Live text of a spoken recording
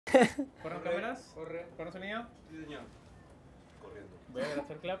¿Corren cámaras? ¿Corre sonido? Sí, señor. Corriendo. Voy a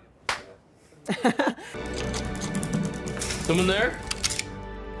hacer clap. Someone there?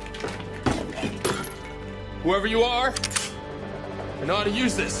 Whoever you are, I know how to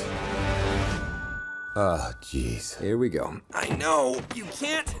use this. Oh, jeez. Here we go. I know you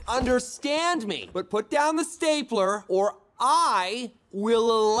can't understand me, but put down the stapler or I will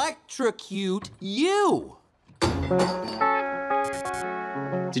electrocute you.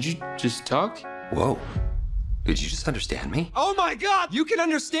 Did you just talk? Whoa. Did you just understand me? Oh my God, you can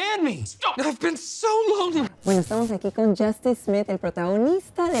understand me. Stop. I've been so lonely. Bueno, estamos aquí con Justice Smith, el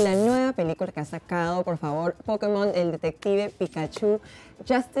protagonista de la nueva película que ha sacado, por favor, Pokémon, el Detective Pikachu.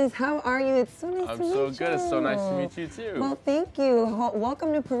 Justice, how are you? It's so nice to meet you. I'm so good. It's so nice to meet you too. Well, thank you.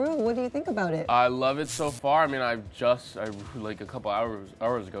 Welcome to Peru. What do you think about it? I love it so far. I mean, I like a couple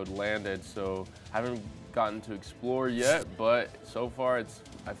hours ago landed, so I haven't gotten to explore yet, but so far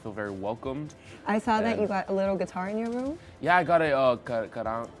I feel very welcomed. I saw that you got a little guitar in your room. Yeah, I got a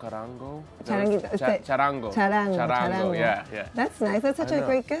charango. Charango. Yeah. That's nice. That's such a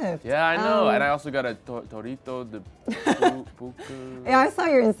great gift. Yeah, I know. And I also got a torito de puka. Yeah, I saw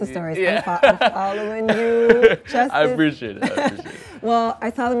your Insta stories. Yeah. I'm following you. Justice. I appreciate it. Well,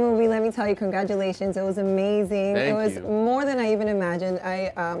 I saw the movie. Let me tell you, congratulations. It was amazing. Thank it was you. more than I even imagined.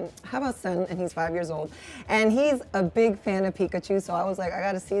 I have a son, and he's 5 years old. And he's a big fan of Pikachu, so I was like, I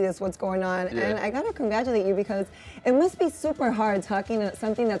got to see this, what's going on. Yeah. And I got to congratulate you because it must be super hard talking to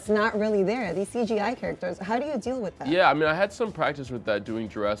something that's not really there, these CGI characters. How do you deal with that? Yeah, I mean, I had some practice with that doing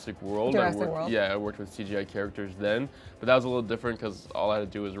Jurassic World. World? Yeah, I worked with CGI characters then, but that was a little different because all I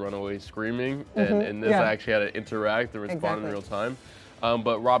had to do was run away screaming, and in this I actually had to interact and respond in real time.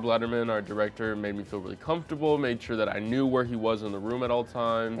 But Rob Letterman, our director, made me feel really comfortable, made sure that I knew where he was in the room at all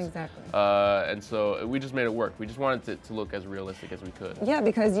times. Exactly. And so we just made it work. We just wanted it to look as realistic as we could. Yeah,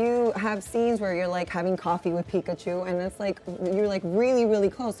 because you have scenes where you're like having coffee with Pikachu, and it's like, you're like really, really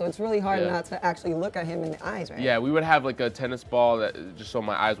close, so it's really hard not to actually look at him in the eyes, right? Yeah, we would have like a tennis ball that just so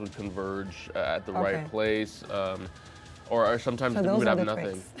my eyes would converge at the right place. Or sometimes we would have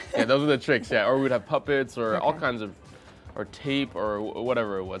nothing. Yeah, those are the tricks, yeah. Or we would have puppets or all kinds of, or tape or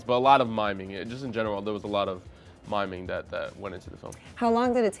whatever it was, but a lot of miming. Just in general, there was a lot of miming that went into the film. How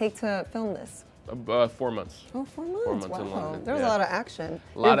long did it take to film this? 4 months. Oh, 4 months. 4 months in wow. London. There was a lot of action.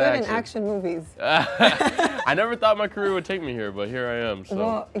 You're good in action movies. I never thought my career would take me here, but here I am. So,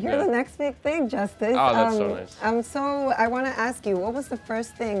 well, you're the next big thing, Justice. Oh, that's so nice. I want to ask you, what was the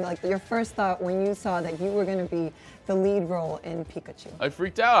first thing, like your first thought when you saw that you were going to be the lead role in Pikachu? I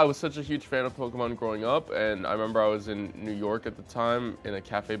freaked out. I was such a huge fan of Pokemon growing up, and I remember I was in New York at the time in a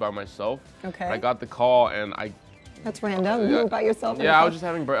cafe by myself. Okay. I got the call, and That's random. You were by yourself? Yeah, I was just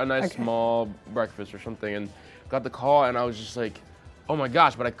having a nice small breakfast or something, and got the call, and I was just like, oh my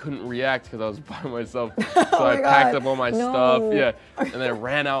gosh, but I couldn't react because I was by myself. So I packed up all my stuff, and then I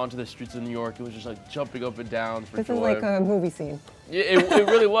ran out onto the streets of New York. It was just like jumping up and down for joy. This is like a movie scene. Yeah, it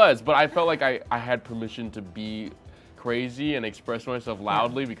really was, but I felt like I had permission to be crazy and express myself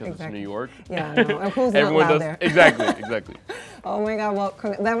loudly because it's New York. Yeah, no, who's not loud there? Exactly. Oh my God, well,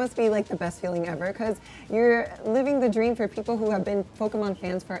 that must be like the best feeling ever because you're living the dream for people who have been Pokemon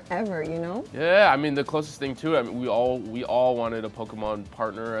fans forever, you know? Yeah, I mean, the closest thing to it, I mean, we all wanted a Pokemon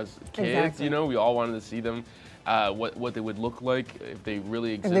partner as kids, you know? We all wanted to see them, what they would look like if they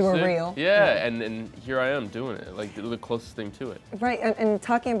really existed. If they were real. Yeah, and here I am doing it, like the closest thing to it. Right, and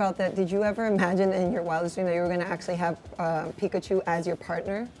talking about that, did you ever imagine in your wildest dream that you were going to actually have Pikachu as your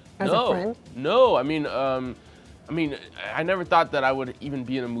partner, as a friend? No, I mean, I never thought that I would even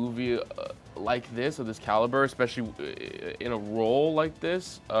be in a movie like this, of this caliber, especially in a role like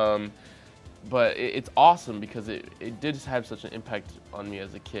this. But it's awesome because it did have such an impact on me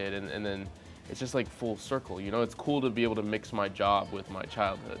as a kid, and then it's just like full circle, you know? It's cool to be able to mix my job with my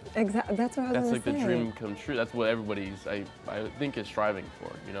childhood. Exactly, that's what I was That's gonna like the dream come true. That's what everybody's, I think, is striving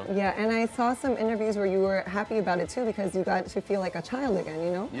for, you know? Yeah, and I saw some interviews where you were happy about it too because you got to feel like a child again,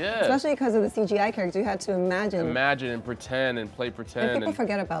 you know? Yeah. Especially because of the CGI characters, you had to imagine. Imagine and pretend and play pretend. And people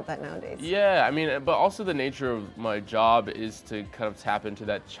forget about that nowadays. Yeah, I mean, but also the nature of my job is to kind of tap into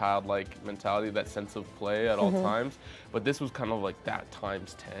that childlike mentality, that sense of play at all times. But this was kind of like that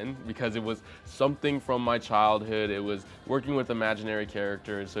times 10 because it was something from my childhood. It was working with imaginary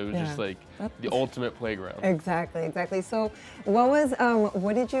characters, so it was just like the ultimate playground. Exactly. So,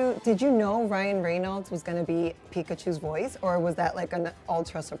 did you know Ryan Reynolds was going to be Pikachu's voice, or was that like an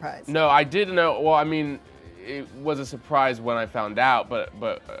ultra surprise? No, I didn't know. Well, I mean, it was a surprise when I found out, but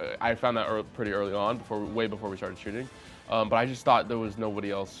I found out pretty early on, way before we started shooting. But I just thought there was nobody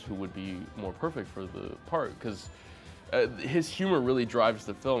else who would be more perfect for the part because his humor really drives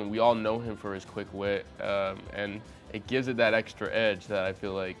the film. We all know him for his quick wit, and it gives it that extra edge that I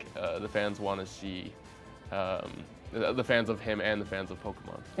feel like the fans want to see. The fans of him and the fans of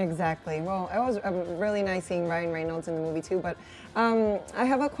Pokemon. Exactly. Well, it was really nice seeing Ryan Reynolds in the movie too, but I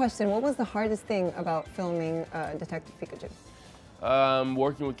have a question. What was the hardest thing about filming Detective Pikachu?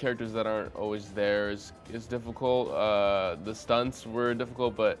 Working with characters that aren't always there is difficult. The stunts were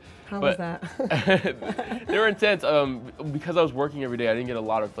difficult, but was that? They were intense. Because I was working every day, I didn't get a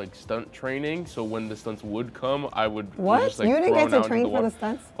lot of like stunt training. So when the stunts would come, I would just like you didn't get to thrown train out into the for water. the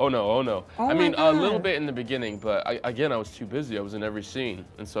stunts? Oh no, oh no. Oh I my mean, God. a little bit in the beginning, but again, I was too busy. I was in every scene,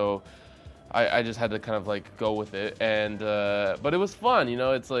 and so I just had to kind of like go with it. And but it was fun, you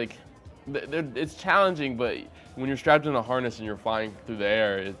know. It's like it's challenging, but when you're strapped in a harness and you're flying through the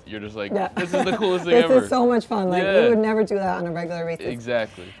air, you're just like, this is the coolest thing ever. This is so much fun. Like, you would never do that on a regular basis.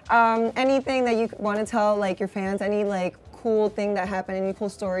 Exactly. Anything that you want to tell, like, your fans? Any, like, cool thing that happened? Any cool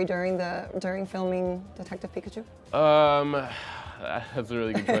story during filming Detective Pikachu? That's a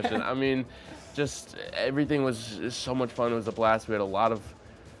really good question. I mean, just everything was so much fun. It was a blast. We had a lot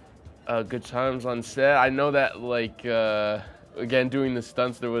of good times on set. I know that, like, again, doing the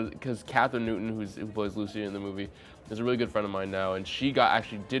stunts, there was, because Catherine Newton, who plays Lucy in the movie, is a really good friend of mine now, and she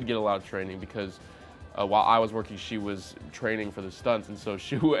actually did get a lot of training because while I was working, she was training for the stunts, and so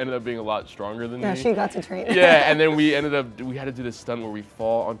she ended up being a lot stronger than me. Yeah, she got to train. Yeah, and then we had to do this stunt where we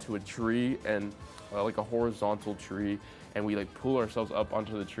fall onto a tree, and like a horizontal tree, and we like pull ourselves up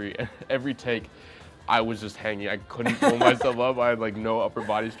onto the tree, and every take, I was just hanging. I couldn't pull myself up. I had like no upper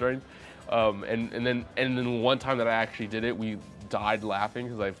body strength. And then one time that I actually did it, we died laughing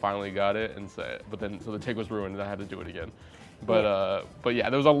because I finally got it, and so the take was ruined and I had to do it again. But yeah,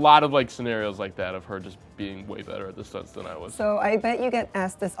 there was a lot of like scenarios like that of her just being way better at the stunts than I was. So I bet you get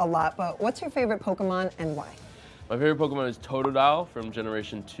asked this a lot, but what's your favorite Pokemon and why? My favorite Pokemon is Totodile from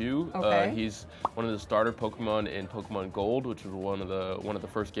Generation 2. Okay. He's one of the starter Pokemon in Pokemon Gold, which was one of the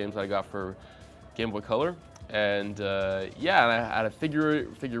first games I got for Game Boy Color. And yeah, and I had a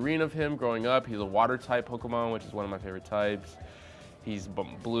figurine of him growing up. He's a water type Pokemon, which is one of my favorite types. He's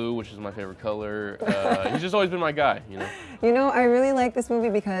blue, which is my favorite color. He's just always been my guy, you know? You know, I really like this movie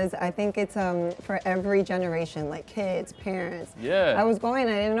because I think it's for every generation, like kids, parents. Yeah. I was going,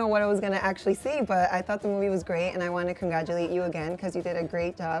 I didn't know what I was going to actually see, but I thought the movie was great, and I want to congratulate you again because you did a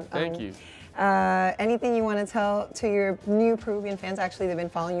great job. Thank you. Anything you want to tell to your new Peruvian fans? Actually, they've been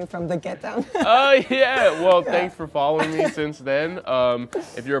following you from the Get Down. Oh, yeah. Well, thanks for following me since then.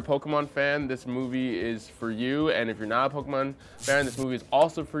 If you're a Pokemon fan, this movie is for you. And if you're not a Pokemon fan, this movie is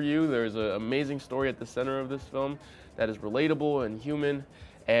also for you. There's an amazing story at the center of this film that is relatable and human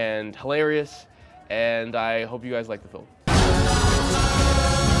and hilarious. And I hope you guys like the film.